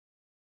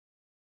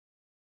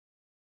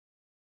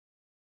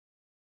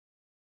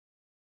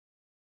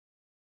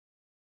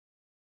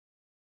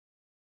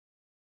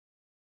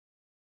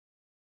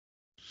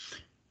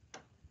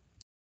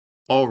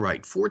All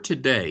right, for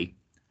today,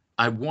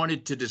 I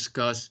wanted to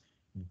discuss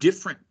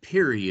different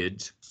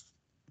periods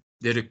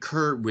that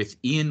occur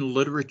within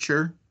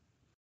literature.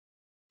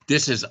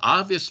 This is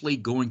obviously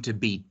going to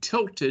be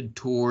tilted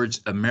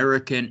towards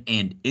American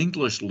and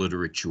English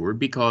literature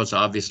because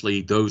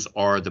obviously those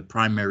are the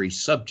primary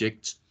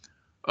subjects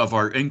of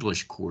our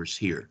English course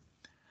here.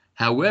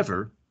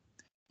 However,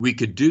 we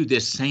could do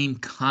this same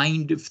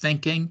kind of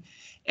thinking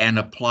and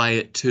apply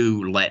it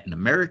to Latin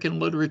American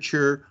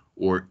literature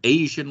or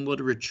Asian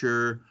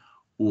literature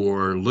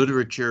or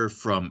literature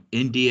from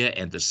India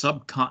and the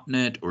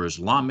subcontinent or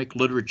Islamic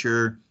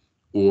literature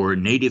or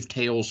native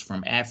tales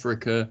from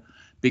Africa,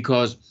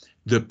 because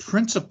the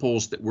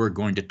principles that we're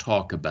going to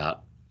talk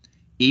about,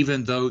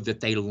 even though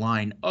that they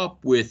line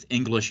up with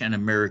English and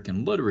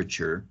American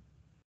literature,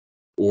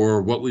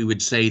 or what we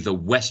would say the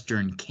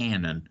Western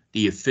canon,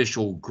 the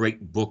official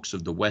great books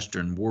of the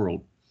Western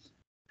world,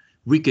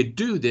 we could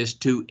do this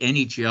to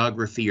any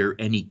geography or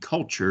any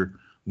culture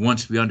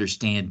once we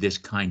understand this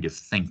kind of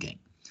thinking.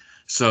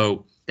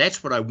 So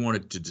that's what I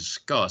wanted to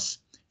discuss,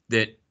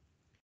 that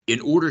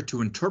in order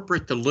to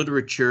interpret the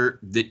literature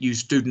that you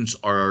students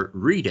are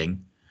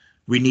reading,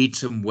 we need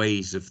some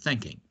ways of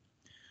thinking.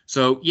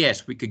 So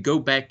yes, we could go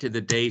back to the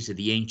days of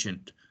the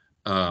ancient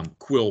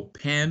quill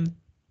pen,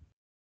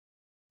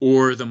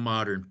 or the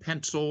modern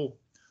pencil,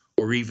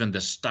 or even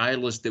the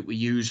stylus that we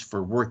use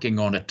for working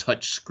on a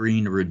touch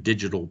screen or a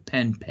digital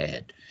pen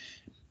pad.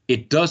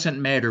 It doesn't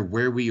matter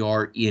where we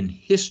are in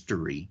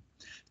history,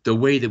 the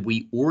way that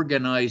we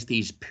organize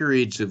these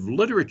periods of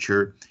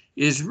literature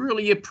is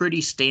really a pretty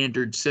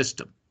standard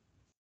system.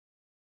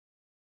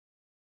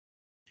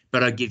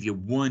 But I'll give you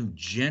one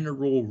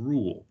general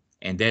rule,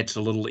 and that's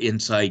a little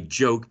inside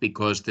joke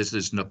because this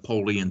is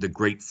Napoleon, the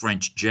great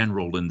French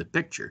general in the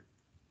picture.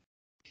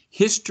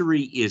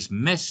 History is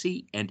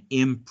messy and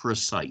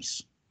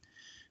imprecise.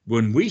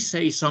 When we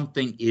say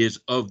something is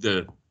of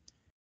the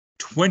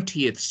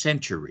 20th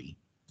century,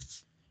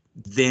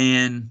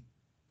 then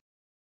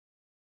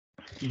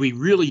we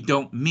really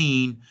don't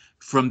mean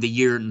from the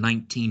year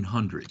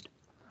 1900,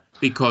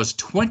 because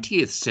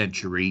 20th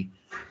century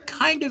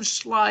kind of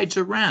slides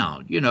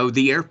around. You know,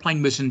 the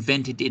airplane was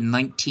invented in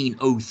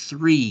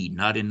 1903,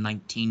 not in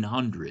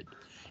 1900,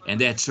 and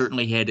that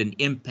certainly had an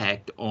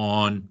impact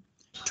on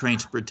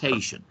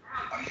transportation.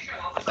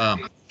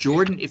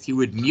 Jordan, if you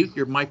would mute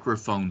your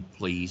microphone,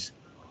 please,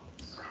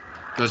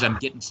 because I'm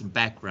getting some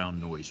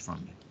background noise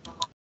from you.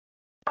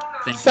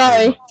 Thank you.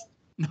 Sorry.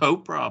 No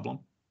problem.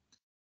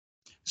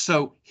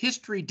 So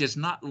history does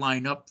not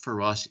line up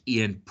for us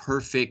in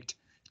perfect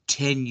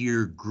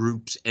 10-year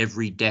groups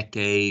every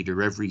decade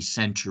or every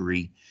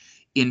century.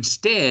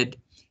 Instead,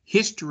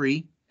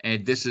 history,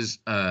 and this is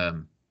a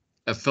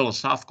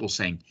philosophical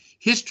saying,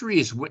 history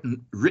is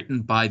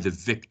written by the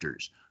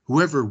victors.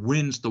 Whoever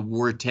wins the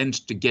war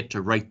tends to get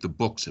to write the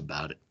books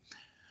about it,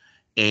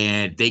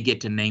 and they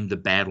get to name the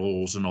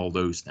battles and all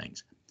those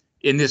things.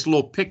 In this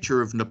little picture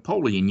of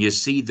Napoleon, you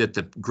see that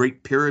the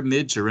Great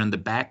Pyramids are in the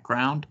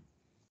background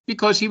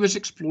because he was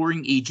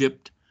exploring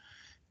Egypt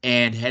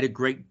and had a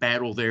great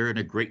battle there and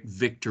a great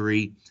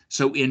victory.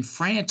 So in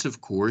France,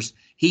 of course,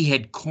 he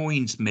had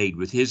coins made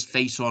with his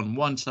face on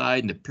one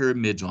side and the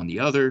pyramids on the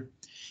other,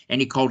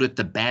 and he called it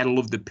the Battle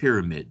of the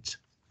Pyramids.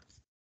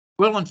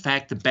 Well, in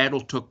fact, the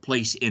battle took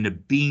place in a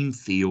bean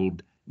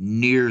field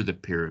near the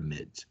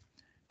pyramids.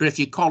 But if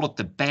you call it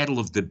the Battle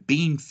of the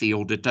Bean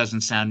Field, it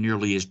doesn't sound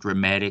nearly as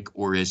dramatic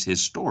or as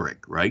historic,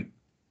 right?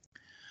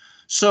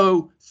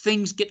 So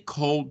things get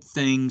called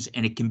things,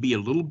 and it can be a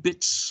little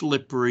bit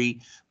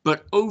slippery,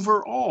 but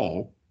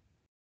overall,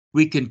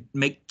 we can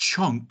make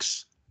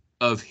chunks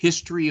of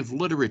history of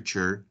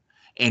literature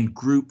and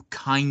group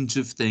kinds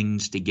of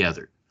things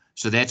together.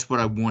 So that's what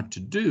I want to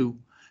do,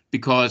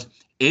 because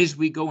as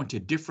we go into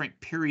different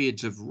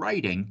periods of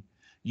writing,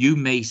 you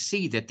may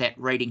see that that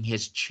writing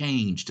has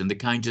changed and the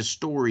kinds of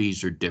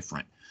stories are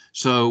different.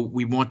 So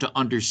we want to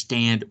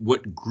understand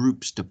what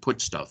groups to put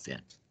stuff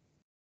in.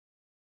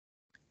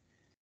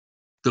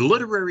 The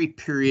literary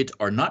periods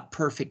are not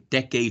perfect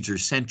decades or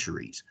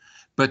centuries,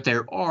 but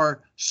there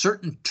are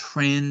certain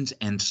trends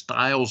and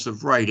styles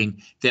of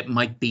writing that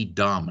might be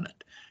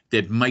dominant,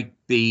 that might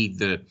be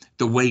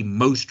the way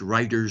most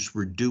writers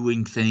were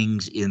doing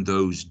things in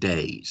those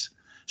days.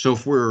 So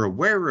if we're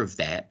aware of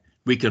that,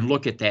 we can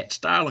look at that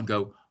style and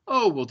go,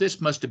 oh, well, this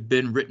must have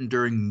been written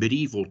during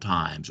medieval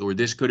times, or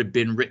this could have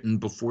been written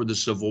before the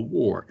Civil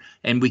War.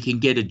 And we can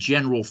get a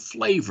general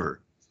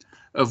flavor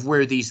of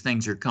where these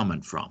things are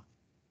coming from.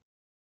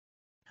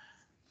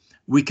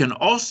 We can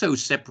also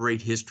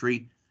separate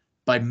history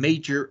by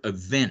major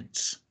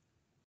events.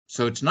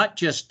 So it's not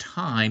just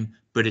time,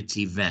 but it's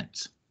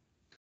events.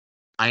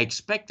 I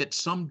expect that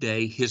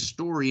someday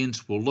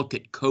historians will look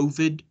at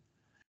COVID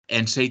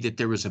and say that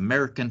there was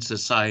American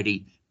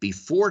society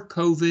before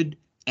COVID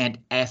and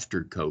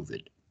after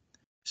COVID.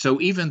 So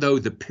even though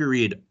the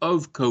period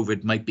of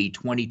COVID might be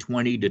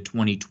 2020 to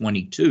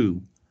 2022,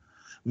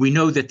 we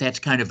know that that's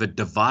kind of a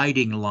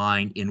dividing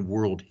line in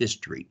world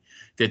history,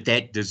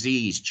 that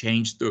disease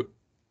changed the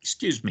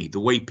excuse me, the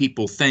way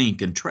people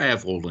think and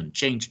travel and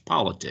changed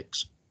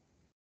politics.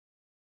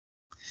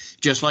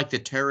 Just like the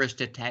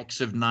terrorist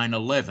attacks of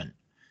 9/11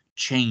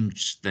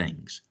 changed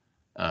things.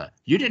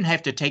 You didn't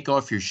have to take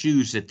off your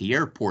shoes at the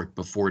airport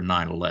before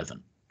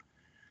 9/11.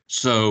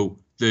 So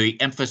the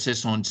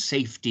emphasis on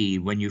safety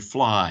when you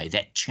fly,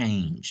 that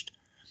changed.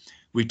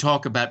 We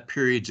talk about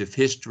periods of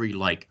history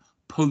like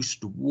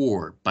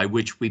post-war, by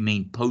which we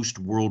mean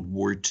post-World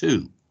War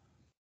II.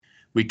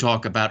 We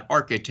talk about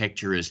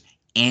architecture as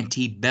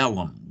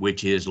antebellum,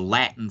 which is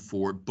Latin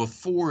for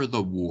before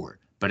the war.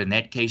 But in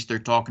that case, they're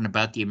talking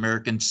about the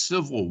American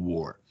Civil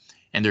War,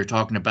 and they're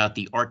talking about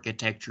the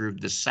architecture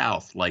of the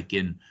South, like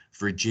in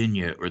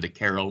Virginia or the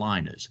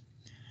Carolinas.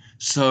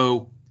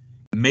 So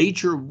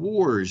major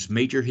wars,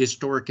 major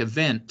historic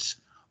events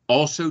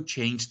also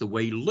changed the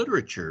way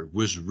literature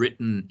was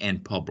written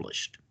and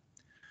published.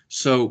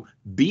 So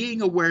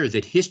being aware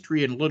that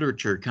history and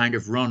literature kind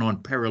of run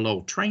on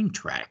parallel train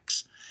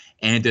tracks,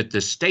 and that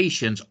the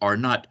stations are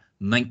not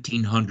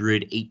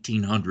 1900,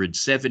 1800,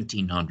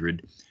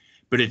 1700,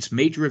 but it's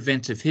major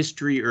events of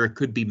history, or it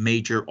could be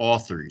major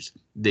authors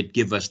that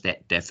give us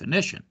that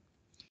definition.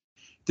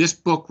 This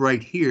book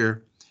right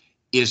here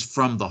is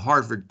from the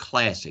Harvard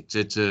Classics.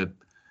 It's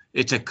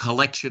a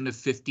collection of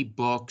 50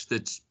 books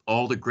that's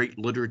all the great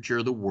literature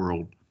of the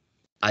world.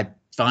 I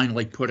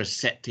finally put a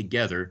set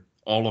together.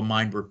 All of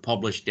mine were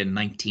published in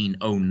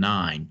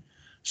 1909,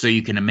 so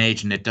you can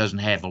imagine it doesn't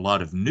have a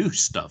lot of new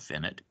stuff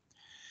in it.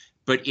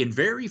 But in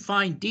very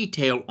fine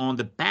detail on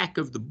the back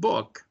of the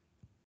book,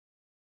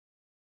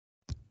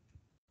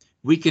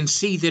 we can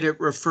see that it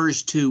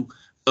refers to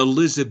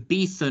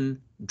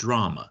Elizabethan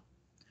drama.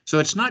 So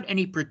it's not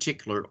any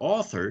particular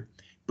author,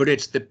 but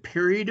it's the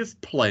period of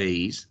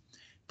plays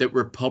that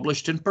were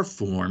published and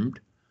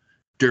performed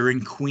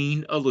during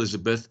Queen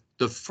Elizabeth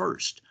I,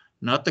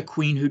 not the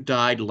queen who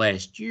died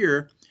last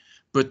year,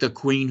 but the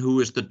queen who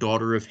is the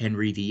daughter of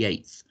Henry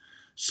VIII.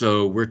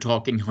 So we're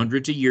talking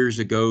hundreds of years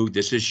ago.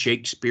 This is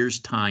Shakespeare's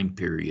time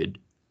period.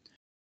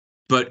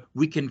 But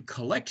we can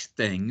collect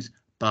things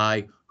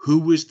by who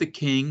was the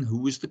king, who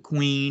was the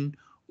queen,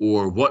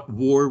 or what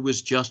war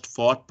was just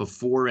fought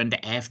before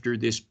and after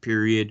this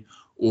period,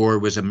 or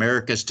was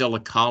America still a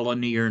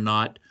colony or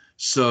not.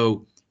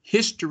 So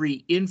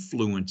history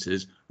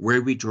influences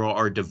where we draw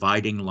our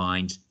dividing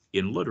lines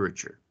in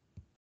literature.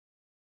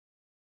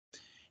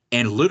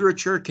 And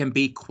literature can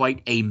be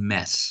quite a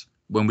mess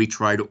when we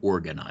try to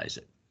organize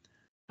it.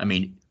 I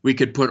mean, we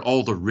could put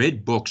all the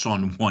red books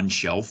on one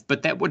shelf,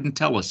 but that wouldn't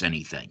tell us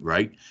anything,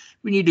 right?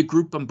 We need to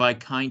group them by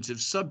kinds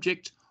of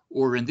subjects,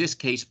 or in this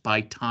case,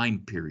 by time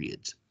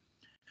periods.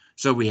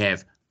 So we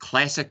have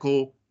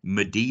classical,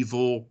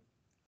 medieval,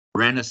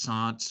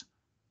 Renaissance,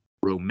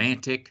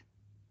 romantic,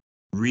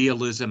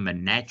 realism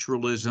and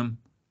naturalism,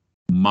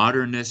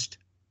 modernist,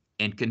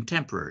 and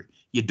contemporary.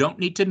 You don't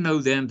need to know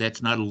them.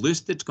 That's not a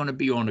list that's going to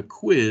be on a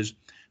quiz,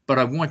 but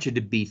I want you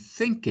to be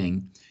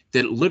thinking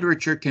that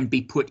literature can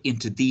be put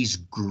into these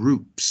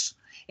groups,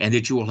 and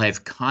that you will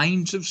have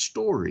kinds of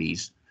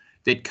stories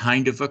that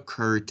kind of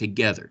occur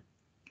together.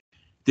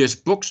 This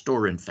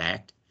bookstore, in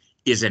fact,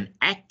 is an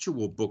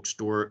actual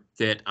bookstore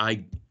that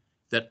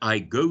I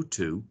go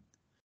to,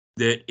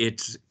 that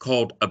it's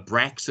called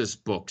Abraxas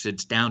Books.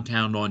 It's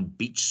downtown on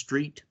Beach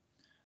Street,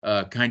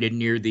 kind of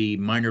near the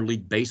minor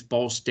league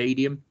baseball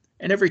stadium.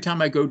 And every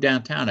time I go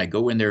downtown, I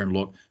go in there and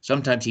look.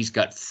 Sometimes he's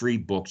got free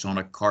books on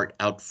a cart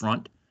out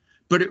front,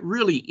 but it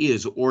really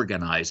is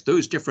organized.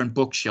 Those different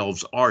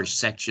bookshelves are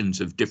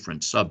sections of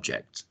different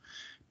subjects,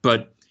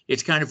 but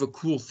it's kind of a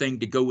cool thing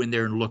to go in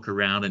there and look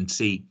around and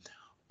see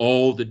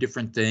all the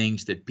different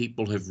things that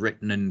people have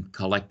written and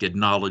collected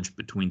knowledge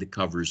between the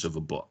covers of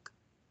a book.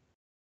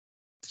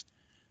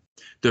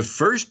 The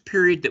first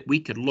period that we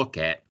could look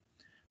at,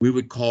 we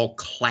would call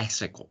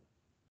classical.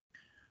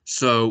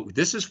 So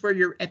this is where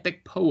your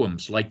epic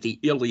poems like the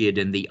Iliad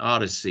and the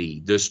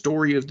Odyssey, the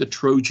story of the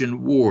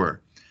Trojan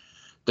War,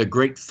 the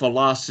great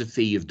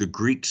philosophy of the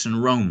Greeks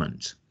and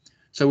Romans.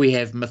 So we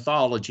have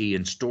mythology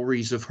and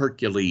stories of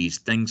Hercules,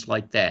 things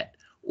like that,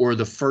 or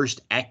the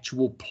first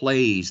actual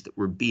plays that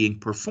were being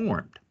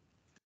performed.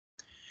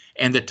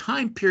 And the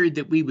time period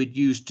that we would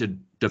use to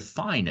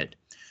define it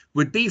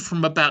would be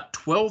from about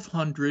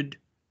 1200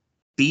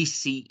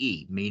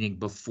 BCE, meaning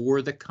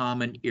before the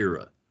Common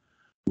Era.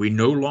 We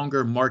no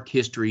longer mark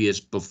history as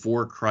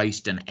before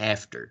Christ and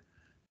after.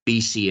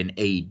 BC and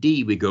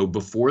AD, we go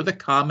before the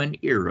Common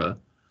Era.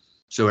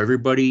 So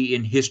everybody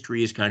in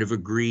history is kind of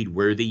agreed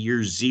where the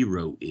year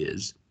 0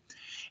 is.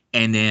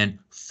 And then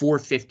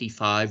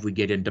 455, we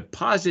get into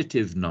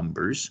positive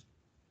numbers.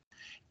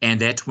 And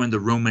that's when the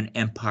Roman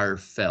Empire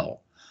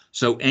fell.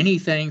 So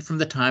anything from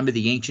the time of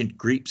the ancient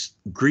Greeks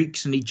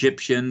and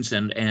Egyptians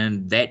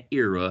and that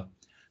era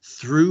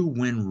through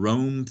when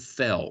Rome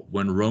fell,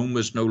 when Rome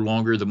was no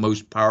longer the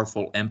most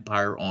powerful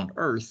empire on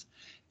earth,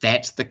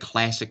 that's the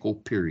classical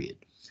period.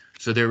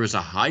 So there was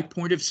a high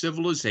point of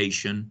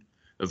civilization,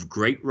 of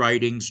great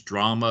writings,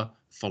 drama,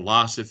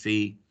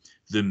 philosophy,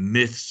 the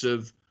myths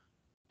of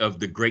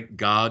the great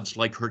gods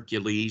like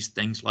Hercules,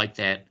 things like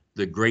that.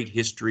 the great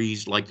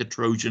histories like the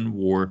Trojan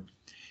War.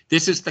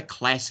 This is the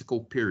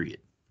classical period.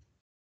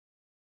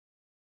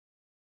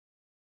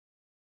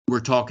 We're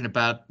talking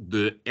about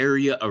the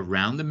area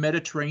around the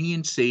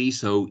Mediterranean Sea,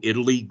 so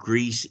Italy,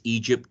 Greece,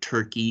 Egypt,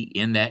 Turkey,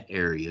 in that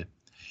area,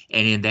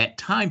 and in that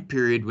time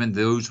period when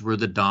those were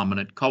the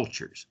dominant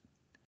cultures.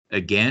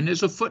 Again,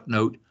 as a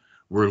footnote,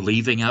 we're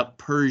leaving out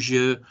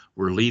Persia,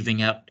 we're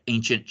leaving out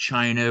ancient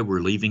China,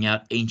 we're leaving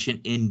out ancient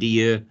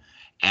India,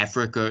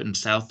 Africa and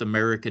South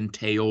American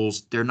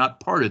tales. They're not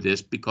part of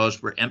this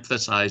because we're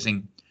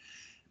emphasizing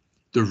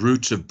the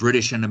roots of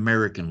British and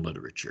American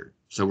literature.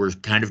 So we're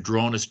kind of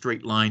drawing a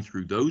straight line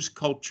through those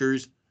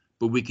cultures,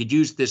 but we could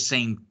use this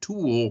same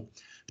tool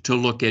to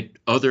look at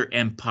other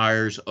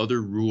empires,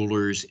 other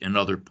rulers in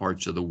other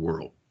parts of the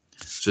world.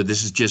 So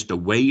this is just a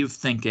way of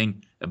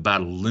thinking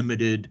about a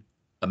limited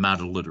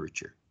amount of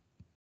literature.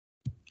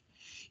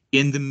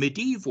 In the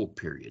medieval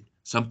period,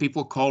 some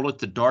people call it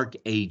the Dark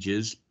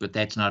Ages, but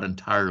that's not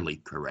entirely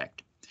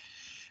correct.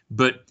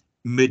 But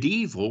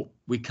medieval,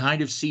 we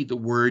kind of see the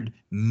word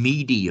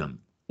medium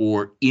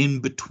or in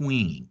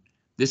between.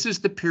 This is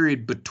the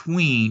period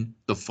between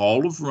the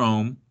fall of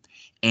Rome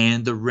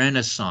and the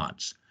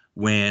Renaissance,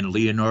 when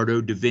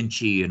Leonardo da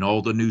Vinci and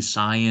all the new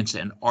science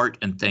and art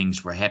and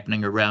things were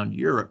happening around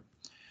Europe.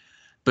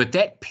 But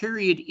that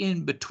period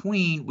in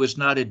between was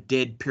not a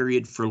dead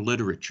period for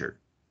literature.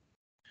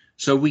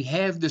 So we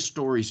have the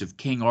stories of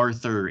King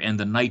Arthur and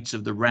the Knights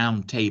of the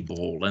Round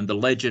Table and the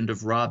Legend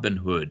of Robin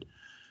Hood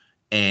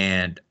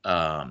and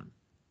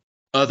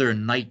other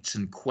knights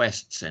and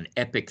quests and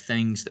epic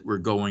things that were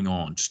going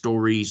on,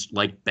 stories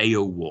like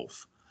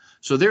Beowulf.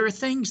 So there are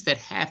things that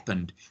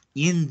happened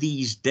in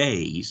these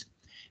days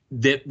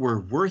that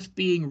were worth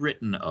being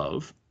written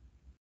of,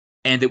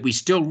 and that we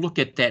still look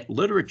at that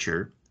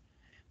literature,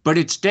 but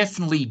it's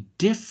definitely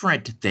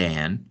different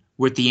than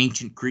what the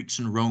ancient Greeks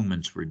and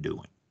Romans were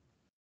doing.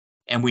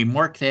 And we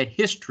mark that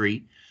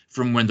history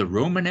from when the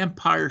Roman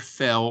Empire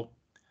fell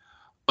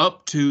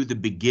up to the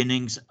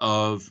beginnings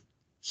of,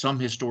 some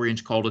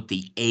historians called it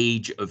the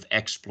Age of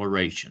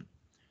Exploration.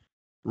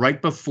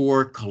 Right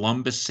before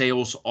Columbus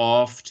sails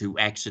off to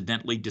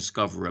accidentally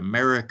discover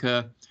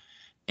America,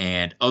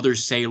 and other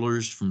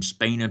sailors from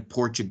Spain and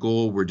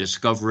Portugal were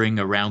discovering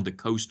around the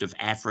coast of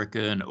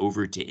Africa and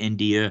over to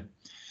India.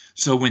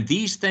 So when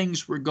these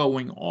things were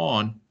going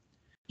on,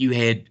 you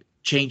had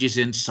changes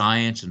in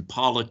science and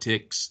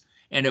politics,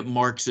 and it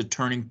marks a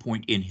turning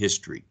point in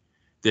history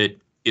that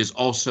is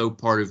also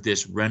part of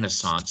this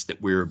Renaissance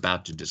that we're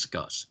about to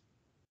discuss.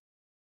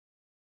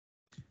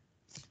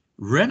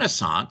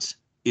 Renaissance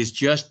is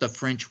just the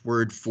French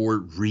word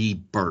for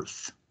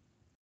rebirth.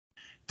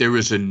 There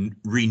was a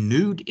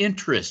renewed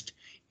interest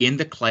in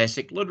the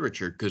classic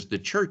literature because the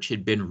church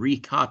had been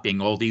recopying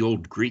all the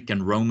old Greek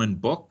and Roman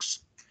books.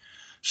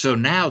 So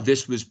now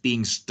this was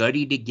being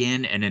studied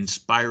again and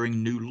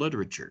inspiring new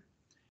literature.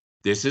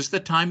 This is the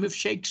time of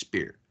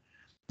Shakespeare.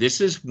 This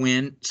is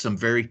when some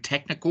very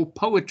technical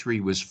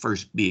poetry was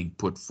first being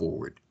put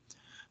forward.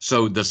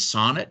 So the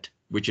sonnet,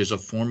 which is a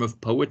form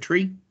of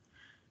poetry,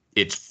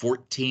 it's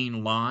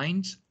 14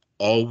 lines.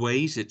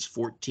 Always it's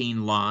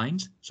 14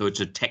 lines. So it's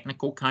a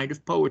technical kind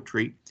of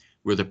poetry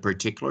with a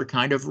particular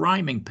kind of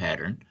rhyming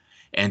pattern.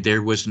 And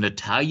there was an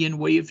Italian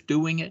way of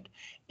doing it.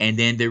 And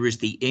then there was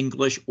the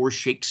English or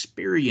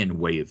Shakespearean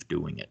way of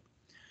doing it.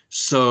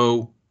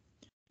 So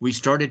we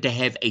started to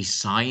have a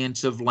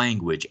science of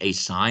language, a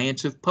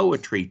science of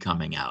poetry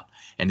coming out.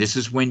 And this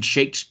is when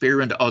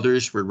Shakespeare and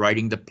others were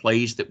writing the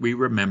plays that we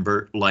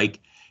remember, like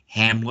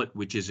Hamlet,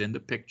 which is in the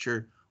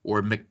picture,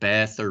 or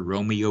Macbeth, or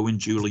Romeo and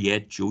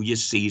Juliet,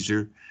 Julius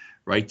Caesar,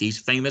 right? These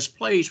famous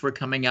plays were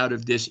coming out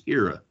of this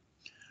era.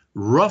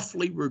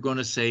 Roughly, we're going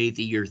to say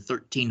the year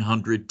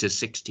 1300 to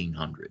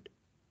 1600.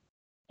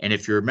 And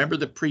if you remember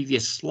the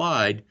previous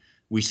slide,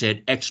 we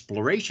said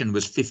exploration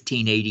was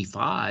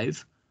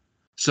 1585.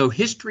 So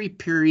history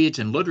periods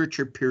and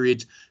literature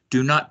periods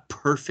do not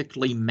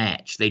perfectly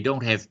match. They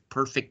don't have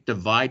perfect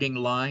dividing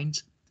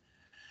lines,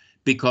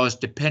 because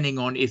depending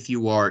on if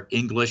you are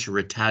English or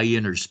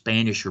Italian or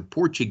Spanish or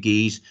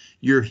Portuguese,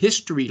 your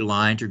history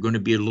lines are going to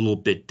be a little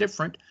bit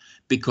different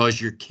because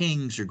your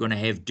kings are going to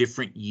have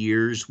different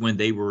years when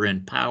they were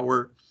in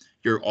power.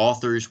 Your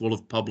authors will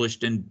have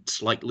published in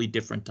slightly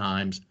different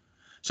times.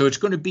 So it's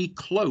going to be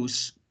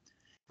close,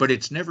 but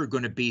it's never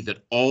going to be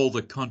that all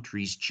the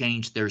countries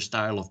changed their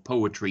style of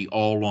poetry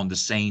all on the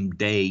same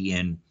day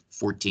in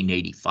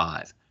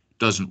 1485. It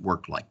doesn't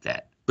work like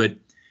that. But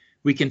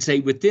we can say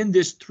within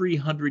this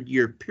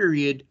 300-year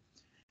period,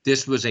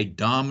 this was a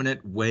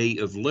dominant way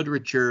of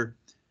literature,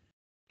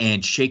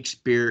 and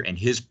Shakespeare and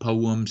his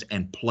poems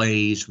and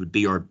plays would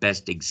be our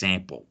best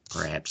example,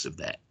 perhaps, of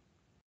that.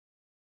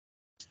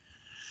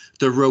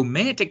 The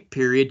Romantic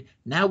period,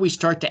 now we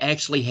start to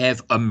actually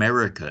have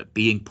America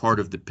being part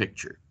of the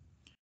picture.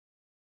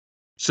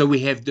 So we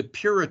have the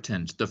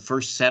Puritans, the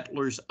first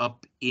settlers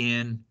up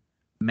in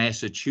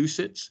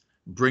Massachusetts,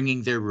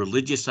 bringing their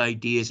religious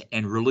ideas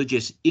and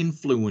religious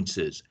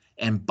influences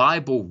and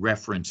Bible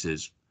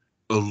references,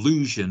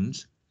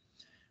 allusions,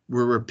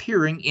 were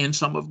appearing in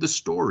some of the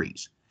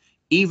stories.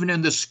 Even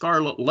in the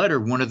Scarlet Letter,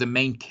 one of the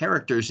main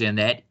characters in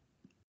that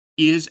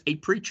is a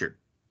preacher.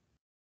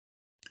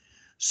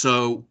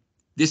 So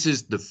this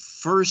is the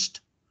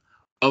first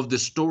of the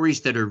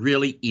stories that are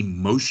really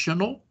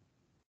emotional.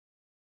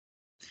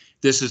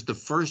 This is the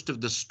first of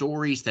the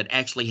stories that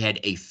actually had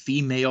a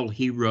female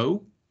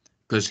hero,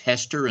 because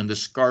Hester and the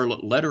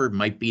Scarlet Letter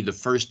might be the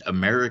first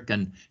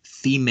American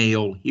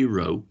female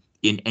hero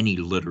in any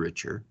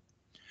literature.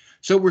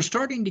 So we're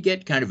starting to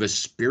get kind of a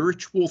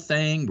spiritual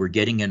thing. We're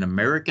getting an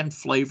American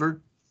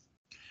flavor.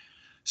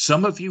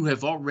 Some of you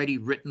have already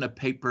written a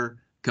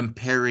paper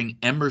comparing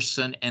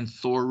Emerson and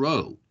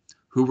Thoreau,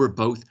 who were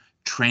both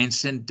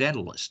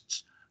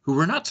transcendentalists, who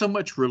were not so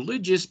much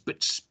religious,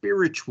 but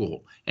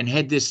spiritual, and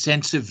had this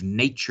sense of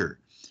nature,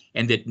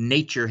 and that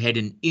nature had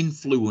an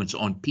influence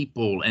on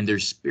people and their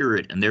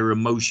spirit and their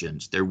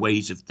emotions, their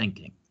ways of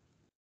thinking.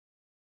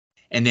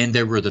 And then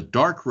there were the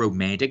dark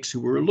romantics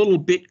who were a little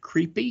bit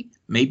creepy,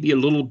 maybe a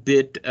little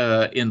bit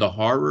in the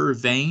horror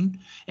vein,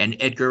 and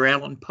Edgar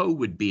Allan Poe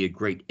would be a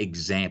great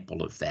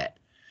example of that.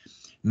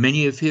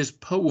 Many of his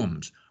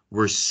poems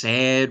were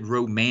sad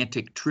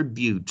romantic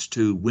tributes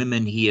to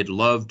women he had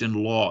loved and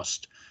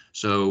lost.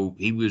 So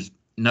he was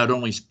not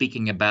only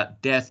speaking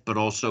about death, but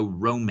also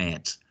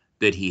romance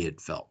that he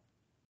had felt.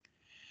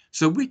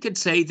 So we could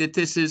say that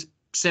this is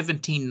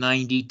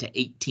 1790 to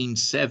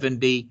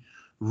 1870,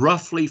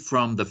 roughly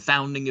from the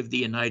founding of the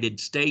United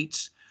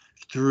States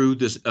through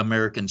this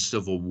American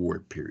Civil War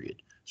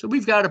period. So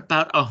we've got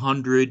about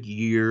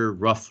 100-year,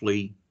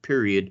 roughly,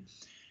 period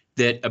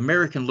that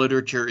American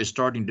literature is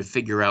starting to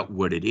figure out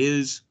what it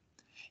is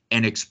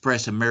and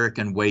express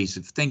American ways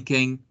of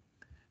thinking.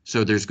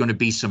 So there's going to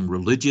be some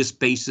religious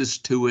basis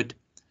to it,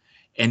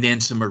 and then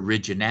some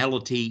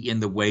originality in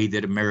the way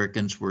that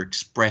Americans were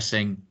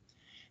expressing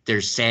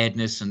their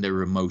sadness and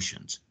their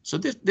emotions. So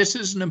this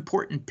is an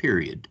important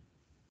period.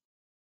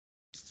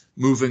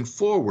 Moving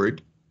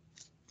forward,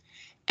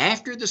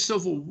 after the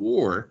Civil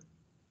War,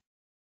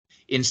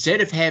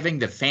 instead of having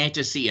the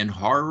fantasy and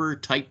horror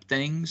type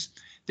things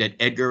that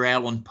Edgar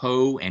Allan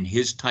Poe and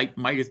his type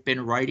might have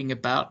been writing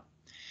about,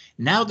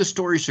 now the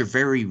stories are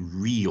very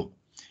real.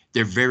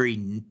 They're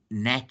very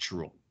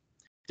natural.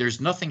 There's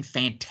nothing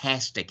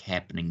fantastic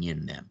happening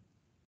in them.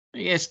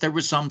 Yes, there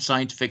was some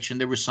science fiction,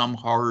 there was some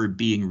horror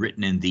being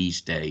written in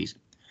these days,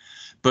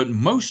 but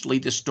mostly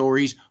the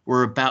stories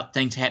were about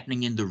things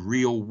happening in the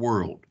real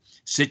world,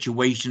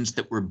 situations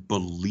that were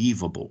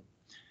believable.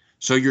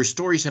 So your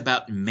stories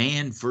about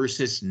man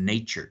versus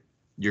nature,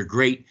 your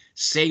great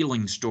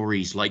sailing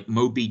stories like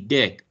Moby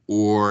Dick,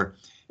 or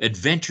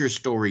adventure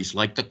stories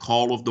like The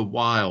Call of the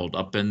Wild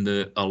up in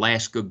the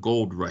Alaska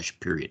Gold Rush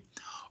period.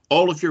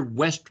 All of your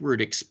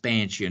westward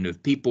expansion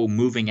of people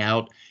moving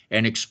out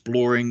and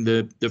exploring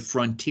the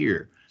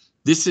frontier.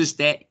 This is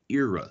that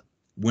era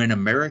when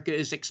America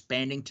is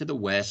expanding to the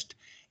west,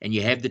 and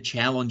you have the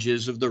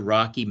challenges of the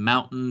Rocky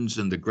Mountains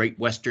and the Great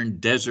Western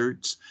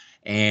Deserts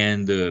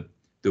and the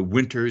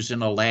winters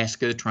in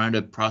Alaska trying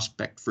to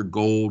prospect for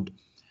gold,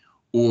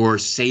 or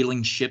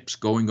sailing ships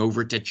going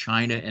over to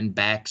China and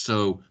back.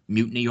 So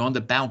Mutiny on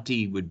the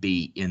Bounty would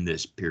be in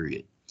this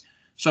period.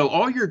 So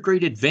all your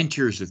great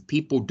adventures of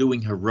people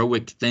doing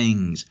heroic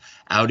things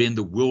out in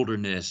the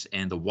wilderness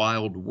and the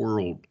wild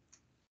world,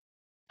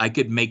 I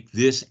could make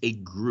this a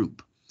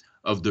group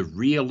of the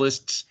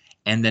realists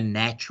and the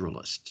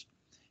naturalists.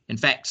 In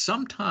fact,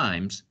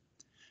 sometimes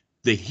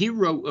the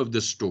hero of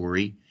the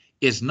story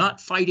is not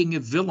fighting a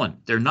villain.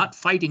 They're not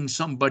fighting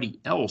somebody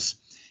else.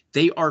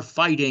 They are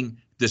fighting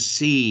the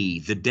sea,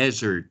 the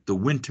desert, the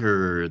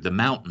winter, the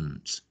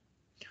mountains.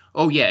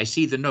 Oh yeah, I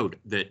see the note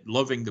that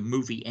loving the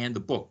movie and the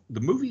book.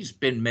 The movie's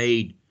been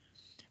made,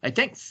 I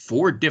think,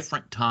 4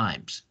 different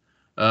times.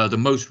 The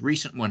most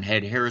recent one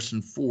had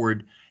Harrison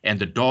Ford, and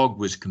the dog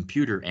was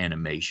computer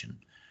animation.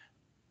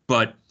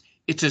 But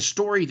it's a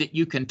story that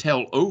you can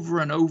tell over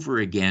and over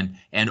again,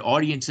 and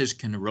audiences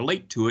can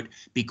relate to it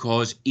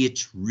because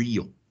it's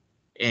real.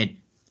 And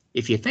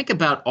if you think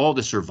about all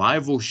the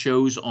survival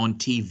shows on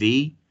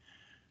TV,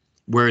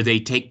 where they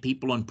take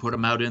people and put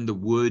them out in the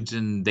woods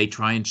and they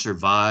try and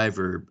survive,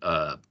 or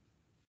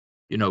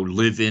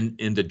live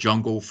in the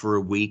jungle for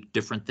a week,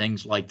 different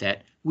things like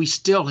that, we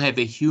still have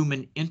a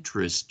human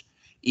interest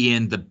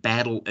in the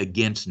battle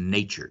against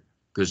nature,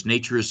 because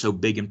nature is so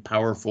big and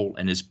powerful,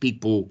 and as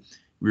people,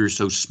 we're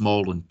so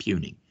small and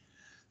puny.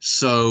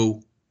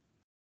 So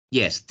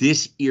yes,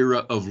 this era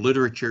of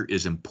literature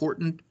is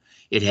important.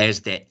 It has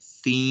that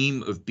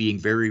theme of being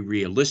very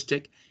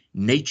realistic.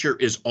 Nature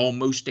is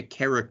almost a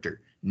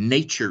character.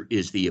 Nature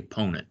is the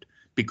opponent,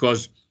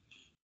 because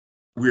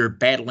we're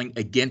battling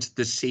against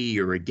the sea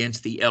or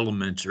against the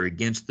elements or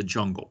against the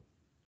jungle.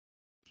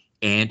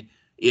 And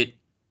it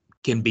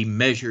can be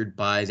measured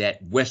by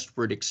that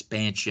westward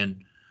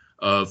expansion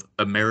of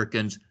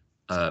Americans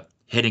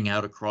heading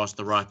out across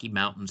the Rocky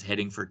Mountains,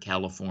 heading for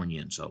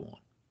California and so on.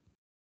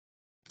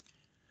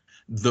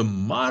 The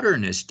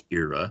modernist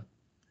era,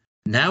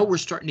 now we're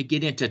starting to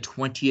get into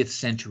 20th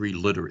century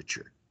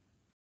literature.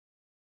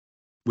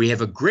 We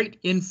have a great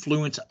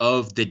influence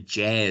of the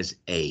jazz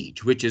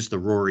age, which is the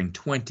Roaring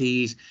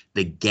Twenties,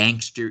 the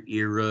gangster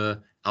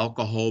era,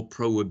 alcohol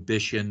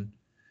prohibition,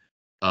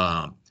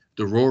 the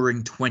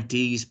Roaring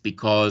Twenties,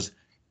 because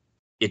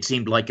it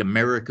seemed like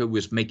America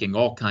was making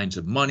all kinds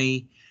of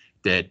money,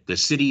 that the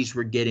cities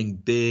were getting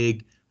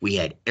big. We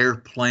had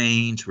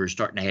airplanes, we were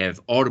starting to have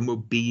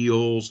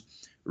automobiles,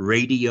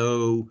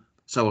 radio.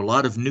 So a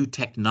lot of new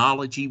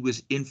technology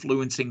was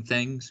influencing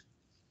things.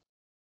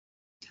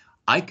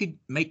 I could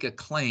make a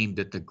claim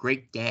that The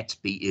Great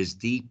Gatsby is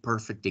the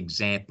perfect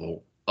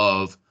example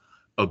of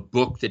a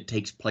book that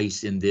takes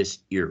place in this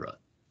era.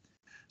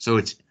 So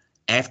it's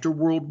after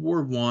World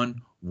War I,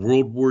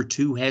 World War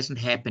II hasn't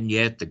happened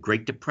yet, the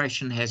Great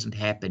Depression hasn't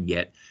happened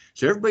yet.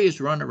 So everybody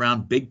is running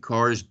around big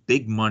cars,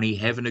 big money,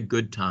 having a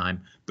good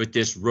time, but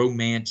this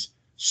romance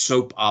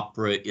soap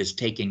opera is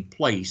taking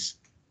place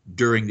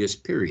during this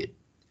period.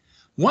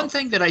 One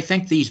thing that I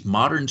think these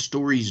modern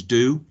stories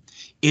do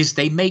is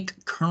they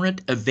make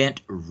current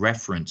event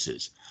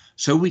references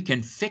so we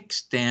can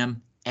fix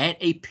them at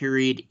a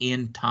period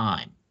in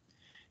time.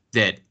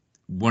 That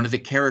one of the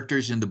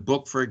characters in the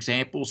book, for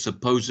example,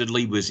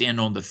 supposedly was in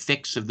on the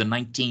fix of the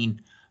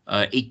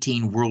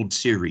 1918 World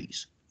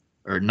Series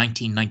or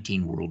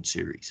 1919 World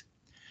Series.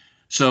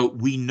 So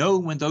we know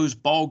when those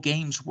ball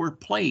games were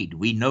played.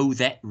 We know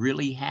that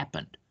really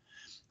happened.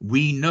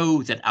 We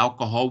know that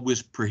alcohol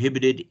was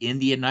prohibited in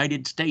the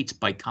United States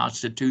by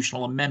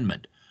constitutional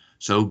amendment.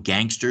 So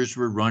gangsters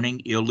were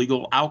running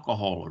illegal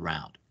alcohol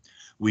around.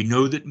 We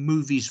know that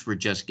movies were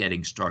just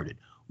getting started.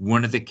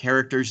 One of the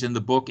characters in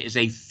the book is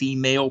a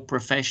female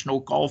professional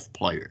golf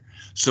player.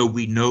 So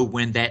we know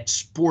when that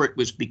sport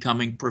was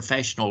becoming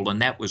professional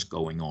and that was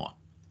going on.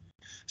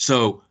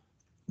 So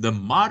the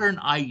modern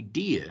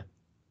idea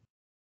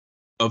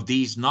of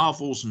these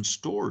novels and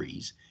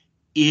stories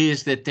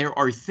is that there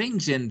are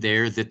things in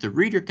there that the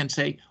reader can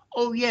say,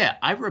 oh yeah,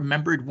 I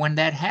remembered when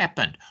that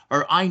happened,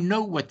 or I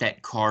know what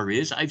that car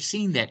is, I've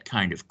seen that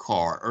kind of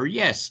car, or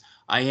yes,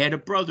 I had a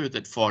brother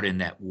that fought in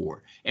that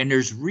war. And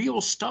there's real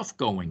stuff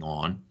going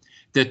on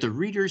that the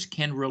readers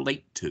can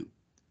relate to.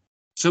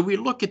 So we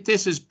look at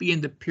this as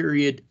being the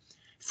period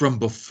from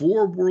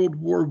before World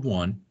War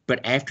I,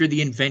 but after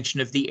the invention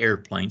of the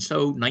airplane,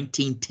 so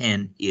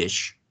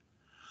 1910-ish,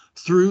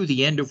 through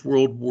the end of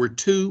World War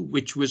II,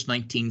 which was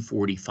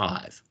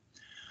 1945.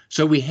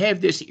 So we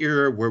have this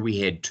era where we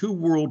had two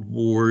world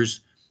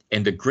wars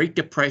and the Great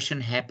Depression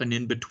happened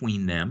in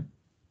between them.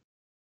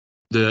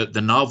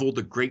 The novel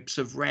The Grapes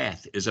of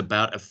Wrath is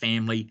about a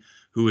family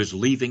who is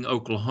leaving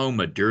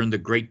Oklahoma during the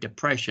Great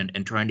Depression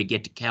and trying to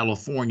get to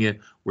California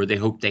where they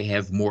hope they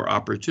have more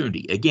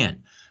opportunity.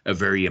 Again, a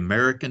very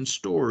American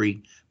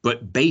story,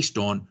 but based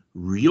on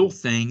real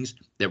things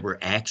that were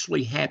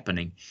actually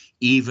happening.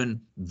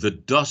 Even the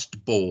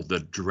Dust Bowl, the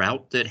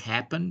drought that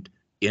happened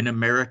in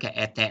America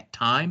at that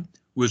time,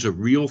 was a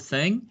real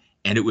thing,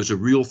 and it was a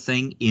real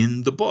thing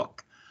in the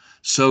book.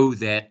 So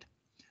that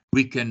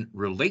we can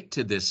relate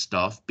to this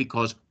stuff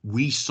because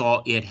we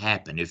saw it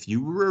happen. If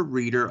you were a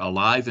reader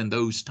alive in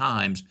those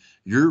times,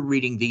 you're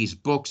reading these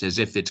books as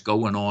if it's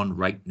going on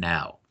right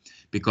now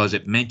because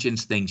it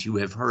mentions things you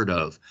have heard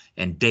of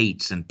and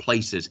dates and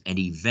places and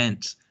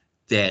events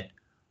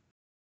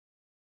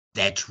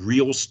that's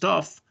real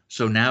stuff.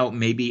 So now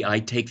maybe I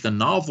take the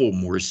novel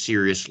more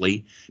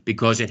seriously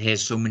because it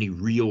has so many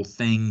real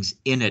things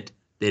in it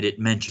that it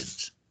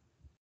mentions.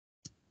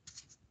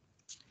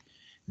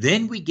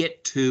 Then we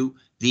get to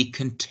the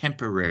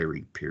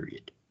contemporary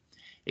period.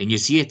 And you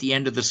see at the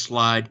end of the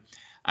slide,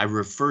 I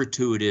refer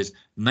to it as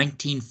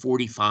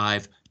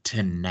 1945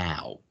 to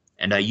now.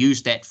 And I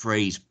use that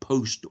phrase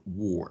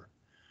post-war,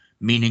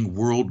 meaning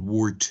World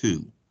War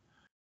II.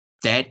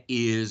 That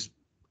is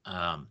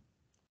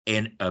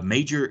a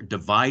major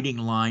dividing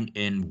line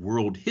in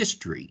world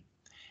history.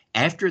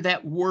 After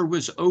that war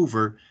was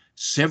over,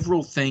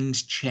 several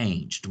things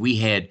changed. We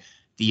had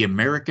the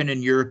American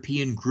and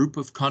European group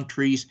of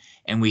countries,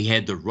 and we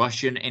had the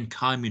Russian and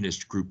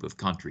communist group of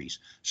countries.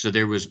 So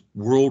there was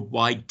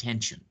worldwide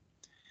tension.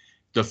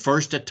 The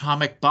first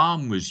atomic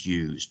bomb was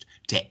used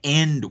to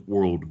end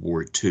World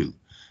War II.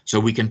 So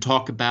we can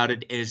talk about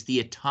it as the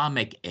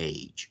atomic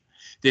age.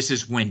 This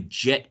is when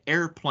jet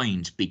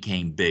airplanes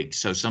became big.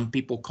 So some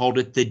people called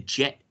it the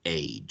jet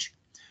age.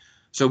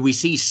 So we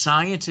see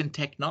science and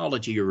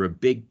technology are a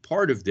big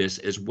part of this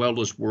as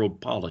well as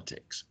world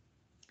politics.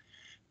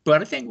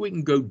 But I think we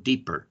can go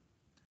deeper.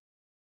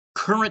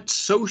 Current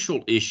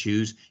social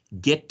issues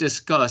get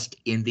discussed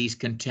in these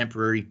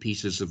contemporary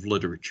pieces of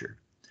literature.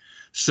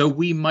 So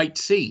we might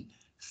see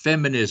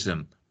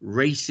feminism,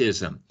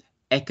 racism,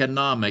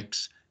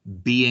 economics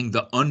being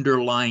the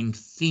underlying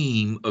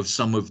theme of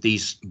some of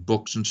these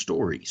books and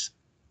stories.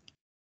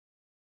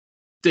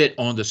 That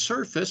on the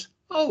surface,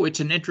 oh, it's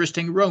an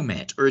interesting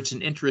romance or it's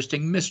an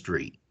interesting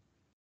mystery.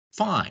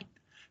 Fine.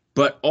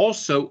 But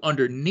also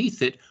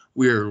underneath it,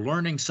 we're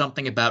learning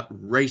something about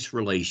race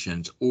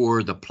relations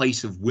or the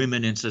place of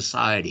women in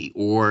society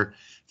or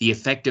the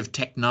effect of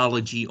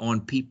technology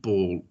on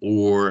people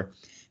or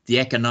the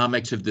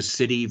economics of the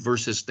city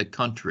versus the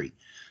country.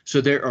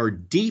 So there are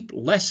deep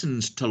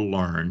lessons to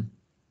learn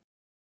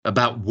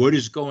about what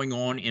is going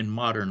on in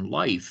modern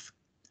life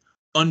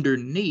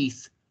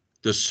underneath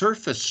the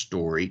surface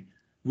story,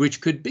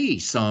 which could be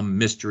some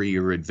mystery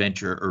or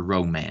adventure or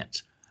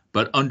romance.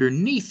 But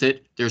underneath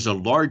it, there's a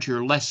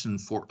larger lesson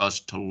for us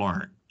to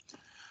learn.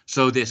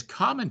 So this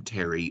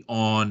commentary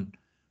on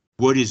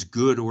what is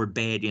good or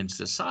bad in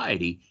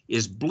society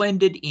is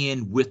blended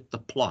in with the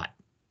plot.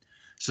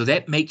 So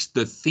that makes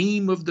the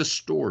theme of the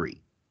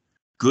story,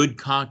 good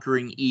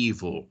conquering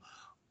evil,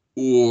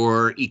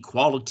 or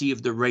equality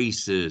of the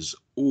races,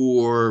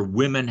 or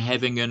women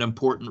having an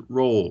important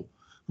role,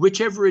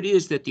 whichever it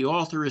is that the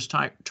author is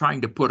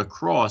trying to put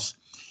across,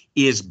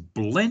 is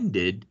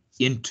blended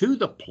into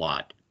the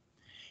plot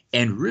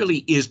and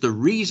really is the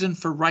reason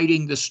for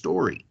writing the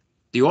story.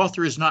 The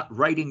author is not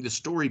writing the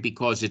story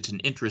because it's an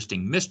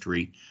interesting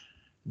mystery.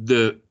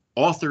 The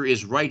author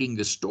is writing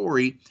the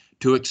story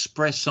to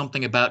express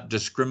something about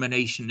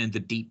discrimination in the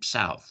Deep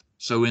South.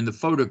 So in the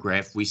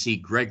photograph, we see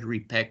Gregory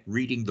Peck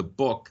reading the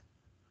book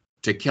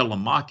To Kill a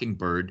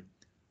Mockingbird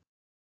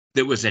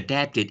that was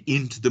adapted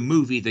into the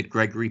movie that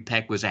Gregory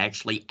Peck was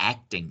actually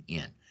acting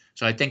in.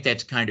 So I think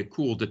that's kind of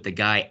cool that the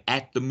guy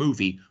at the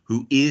movie,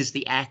 who is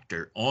the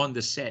actor on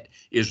the set,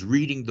 is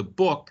reading the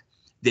book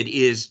that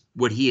is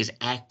what he is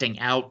acting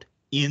out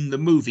in the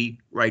movie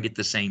right at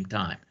the same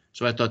time.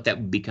 So I thought that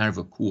would be kind of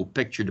a cool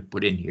picture to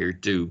put in here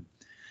to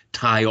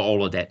tie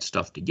all of that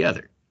stuff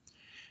together.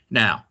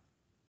 Now,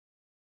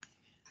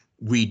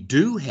 we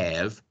do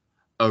have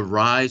a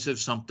rise of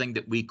something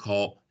that we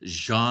call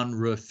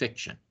genre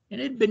fiction.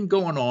 And it had been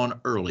going on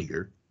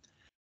earlier,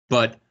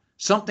 but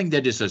something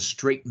that is a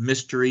straight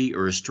mystery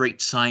or a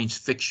straight science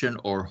fiction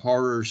or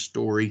horror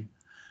story,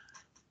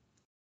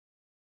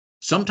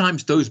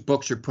 sometimes those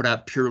books are put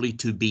out purely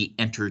to be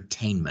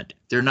entertainment.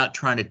 They're not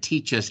trying to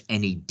teach us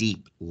any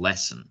deep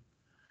lesson.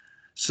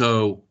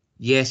 So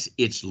yes,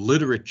 it's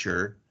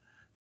literature,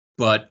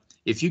 but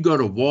if you go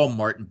to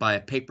Walmart and buy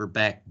a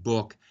paperback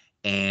book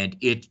and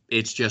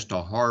it's just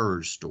a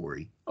horror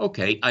story,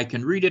 okay, I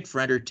can read it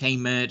for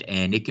entertainment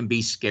and it can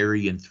be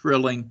scary and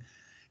thrilling,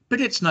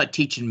 but it's not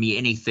teaching me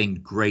anything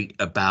great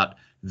about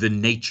the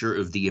nature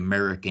of the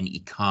American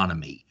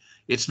economy.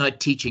 It's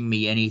not teaching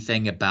me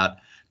anything about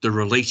the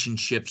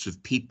relationships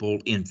of people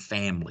in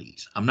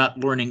families. I'm not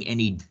learning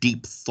any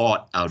deep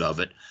thought out of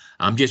it.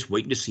 I'm just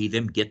waiting to see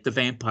them get the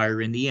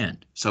vampire in the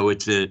end. So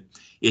it's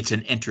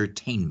an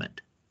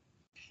entertainment.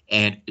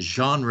 And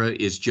genre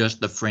is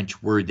just the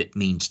French word that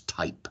means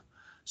type.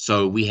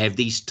 So we have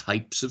these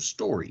types of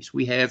stories.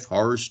 We have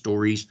horror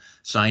stories,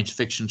 science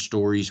fiction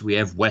stories, we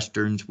have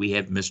westerns, we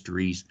have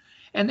mysteries,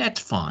 and that's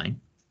fine.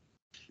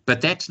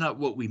 But that's not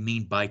what we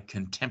mean by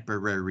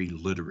contemporary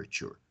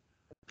literature.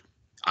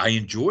 I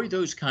enjoy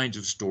those kinds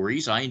of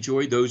stories. I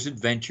enjoy those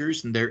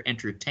adventures and they're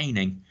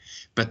entertaining,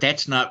 but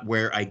that's not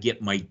where I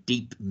get my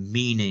deep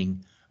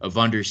meaning of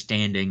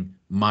understanding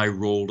my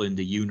role in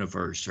the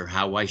universe or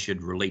how I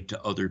should relate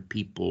to other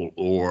people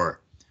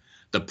or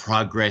the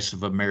progress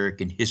of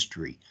American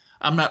history.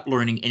 I'm not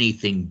learning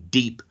anything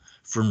deep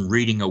from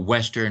reading a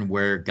Western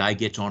where a guy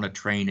gets on a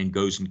train and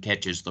goes and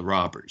catches the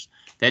robbers.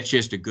 That's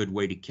just a good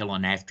way to kill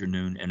an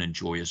afternoon and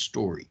enjoy a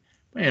story.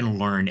 I didn't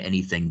learn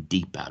anything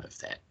deep out of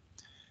that.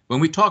 When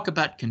we talk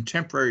about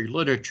contemporary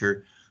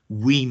literature,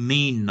 we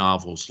mean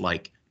novels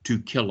like To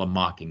Kill a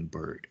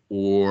Mockingbird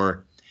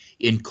or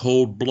In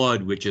Cold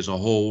Blood, which is a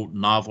whole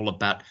novel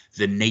about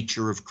the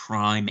nature of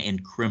crime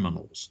and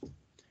criminals,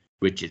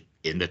 which is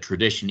in the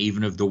tradition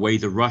even of the way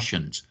the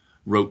Russians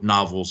wrote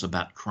novels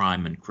about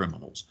crime and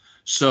criminals.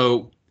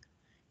 So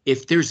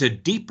if there's a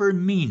deeper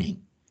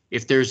meaning,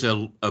 if there's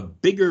a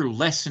bigger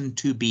lesson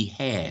to be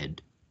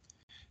had,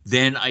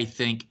 then I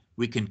think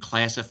we can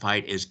classify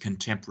it as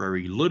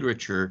contemporary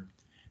literature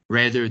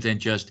rather than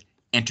just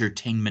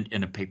entertainment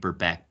in a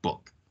paperback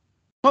book.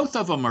 Both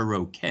of them are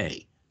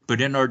okay, but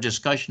in our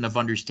discussion of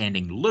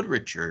understanding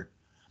literature,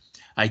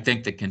 I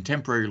think that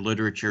contemporary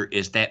literature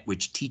is that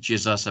which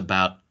teaches us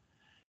about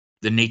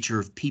the nature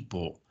of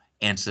people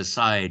and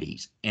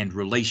societies and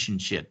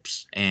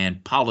relationships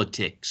and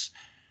politics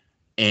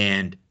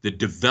and the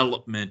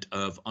development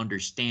of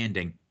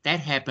understanding. That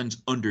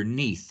happens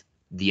underneath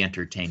the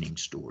entertaining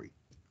story.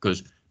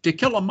 Because To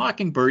Kill a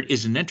Mockingbird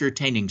is an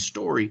entertaining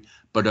story,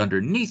 but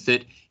underneath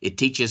it, it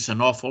teaches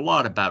an awful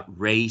lot about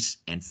race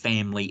and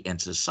family and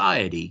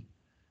society,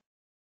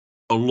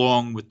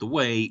 along with the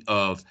way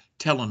of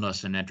telling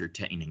us an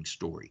entertaining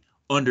story.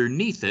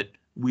 Underneath it,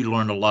 we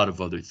learn a lot of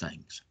other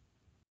things.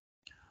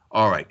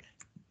 All right,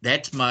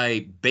 that's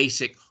my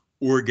basic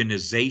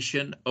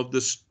organization of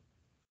this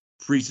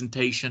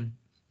presentation,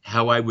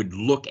 how I would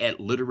look at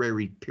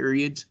literary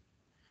periods.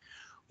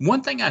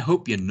 One thing I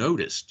hope you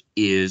noticed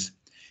is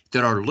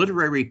that our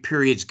literary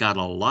periods got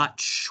a lot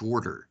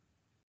shorter.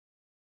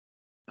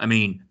 I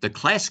mean, the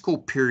classical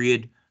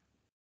period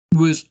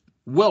was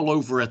well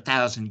over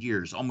 1,000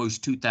 years,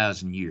 almost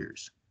 2,000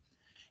 years.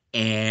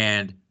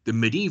 And the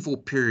medieval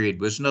period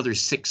was another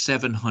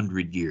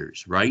 600-700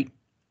 years, right?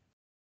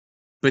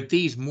 But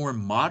these more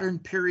modern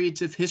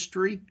periods of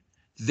history,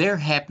 they're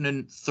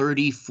happening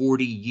 30,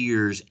 40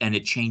 years and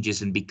it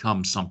changes and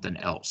becomes something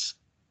else.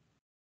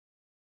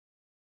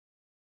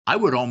 I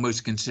would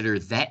almost consider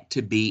that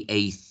to be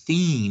a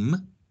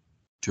theme,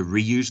 to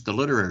reuse the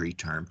literary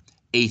term,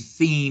 a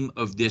theme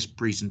of this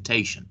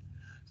presentation.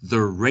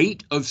 The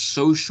rate of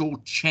social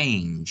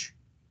change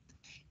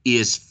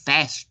is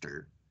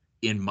faster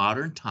in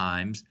modern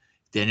times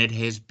than it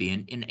has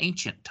been in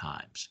ancient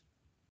times.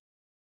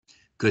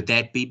 Could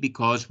that be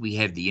because we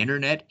have the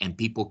internet and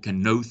people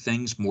can know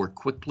things more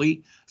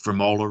quickly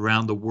from all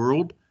around the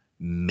world?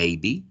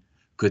 Maybe.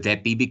 Could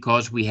that be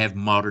because we have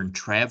modern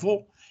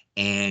travel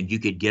and you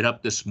could get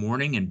up this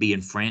morning and be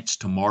in France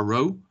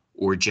tomorrow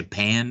or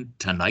Japan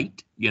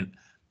tonight? You know,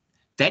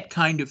 that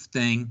kind of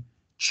thing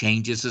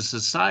changes a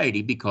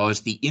society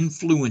because the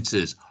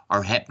influences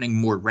are happening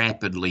more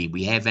rapidly.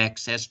 We have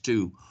access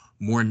to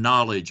more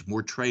knowledge,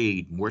 more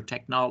trade, more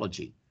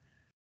technology.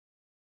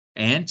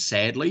 And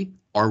sadly,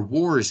 our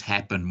wars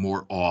happen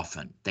more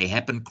often. They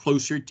happen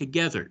closer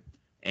together.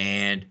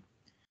 And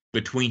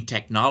between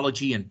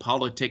technology and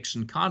politics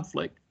and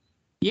conflict,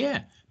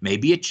 yeah,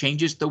 maybe it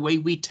changes the way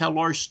we tell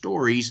our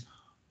stories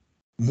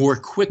more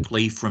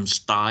quickly from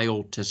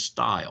style to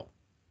style.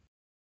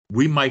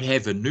 We might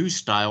have a new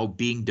style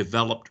being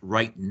developed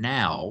right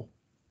now,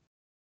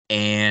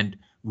 and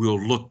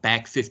we'll look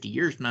back 50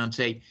 years now and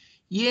say,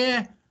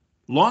 yeah,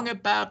 long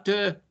about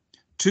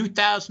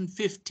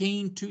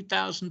 2015,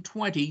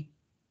 2020,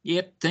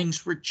 yep,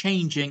 things were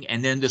changing,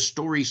 and then the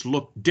stories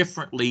look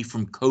differently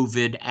from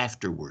COVID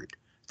afterward.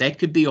 That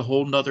could be a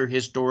whole nother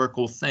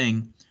historical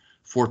thing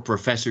for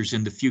professors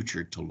in the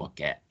future to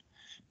look at.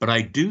 But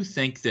I do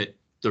think that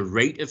the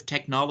rate of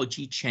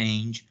technology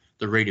change,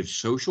 the rate of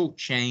social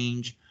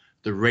change,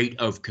 the rate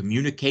of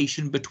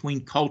communication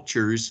between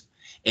cultures,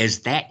 as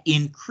that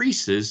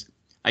increases,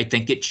 I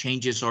think it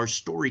changes our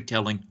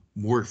storytelling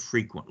more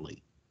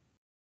frequently.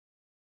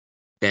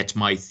 That's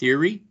my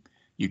theory.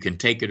 You can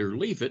take it or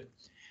leave it,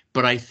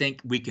 but I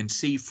think we can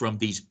see from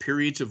these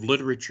periods of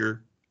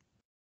literature,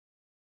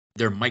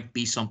 there might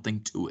be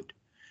something to it,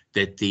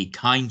 that the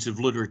kinds of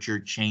literature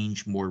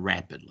change more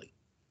rapidly.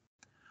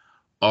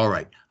 All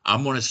right,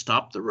 I'm going to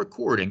stop the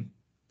recording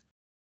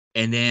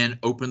and then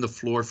open the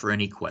floor for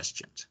any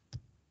questions.